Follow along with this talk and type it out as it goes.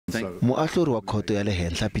Muahluri wa Khoto ya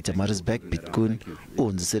ehenhla ePietermaritzburg Piet Koen u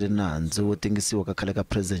hundzisele nandzu wo tengisiwa ka khale ka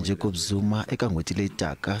President Zuma eka nhweti leyi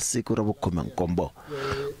taka siku ra vu-17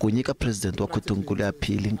 ku nyika President wa Khoto ya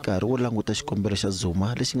phili nkarhi wo languta xikombelo xa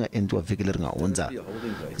Zuma lexi nga endliwa vhiki leri nga hundza.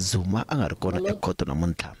 Zuma a nga ri kona ekhoto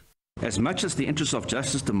namuntlha. As much as the interests of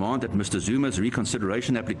justice demand that Mr. Zuma's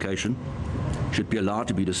reconsideration application should be allowed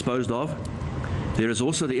to be disposed of, there is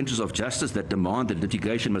also the interest of justice that demand that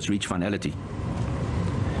litigation must reach finality.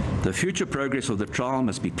 The future progress of the trial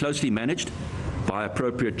must be closely managed by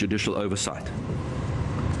appropriate judicial oversight.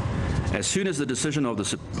 As soon as the decision of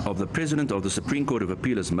the President of the Supreme Court of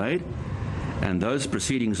Appeal is made and those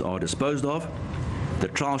proceedings are disposed of, the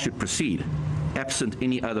trial should proceed, absent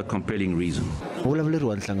any other compelling reason. Vulavuri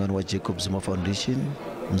wa nhlangano wa Zuma Foundation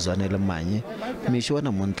manye mixo wa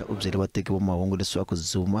namuntlha u byele vateki va mahungu leswaku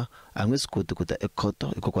Zuma a nge swi koti ku ta ekhoto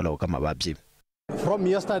hikokwalaho ka mavabyi. From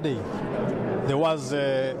yesterday, there was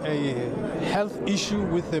a health issue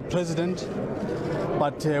with the president,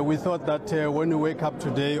 but we thought that when we wake up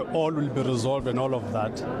today, all will be resolved and all of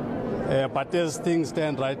that. But as things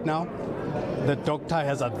stand right now, the doctor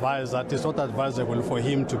has advised that it's not advisable for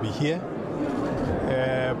him to be here.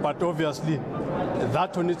 But obviously,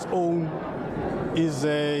 that on its own is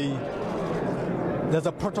there's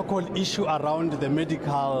a protocol issue around the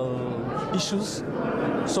medical issues.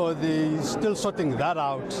 So they're still sorting that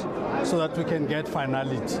out so that we can get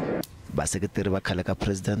finality. Vaseketeri va khale ka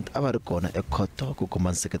President a va ri kona ekhoto ku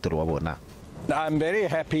kuma nseketelo wa vona. I'm very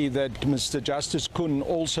happy that Mr. Justice Koen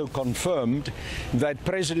also confirmed that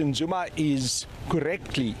President Zuma is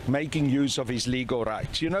correctly making use of his legal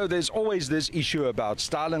rights. You know, there's always this issue about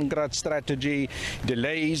Stalingrad strategy,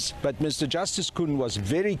 delays, but Mr. Justice Koen was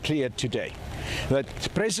very clear today that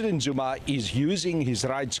President Zuma is using his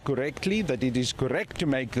rights correctly, that it is correct to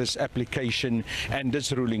make this application, and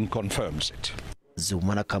this ruling confirms it.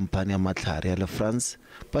 Zuma na kampani ya matlhari ya le France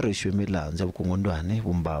va rixwe milandzu ya vukungundwani,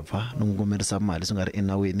 vumbabva no ngomerisa mali swi nga ri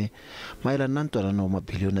enawini mayelana na ntwanano wa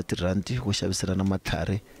mabiliyoni ya tirhandi wo xaviselana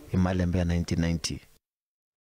matlhari hi malembe ya 1990.